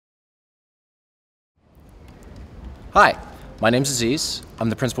Hi, my name's Aziz. I'm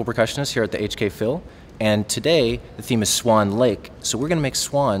the principal percussionist here at the HK Phil, and today the theme is Swan Lake, so we're going to make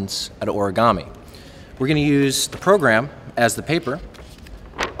swans out of origami. We're going to use the program as the paper.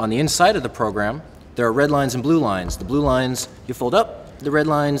 On the inside of the program, there are red lines and blue lines. The blue lines you fold up, the red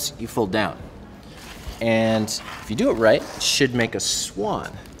lines you fold down. And if you do it right, it should make a swan.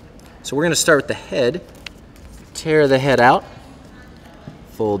 So we're going to start with the head, tear the head out,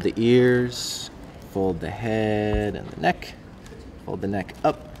 fold the ears, fold the head and the neck, fold the neck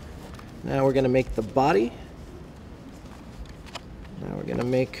up. Now we're going to make the body. Now we're going to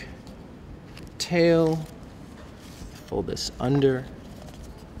make the tail, fold this under,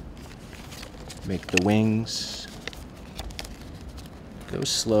 make the wings, go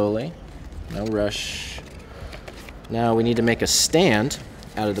slowly, no rush. Now we need to make a stand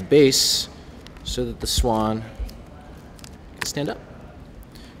out of the base so that the swan can stand up.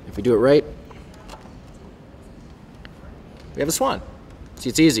 If we do it right, we have a swan. See,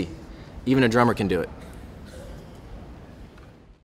 it's easy. Even a drummer can do it.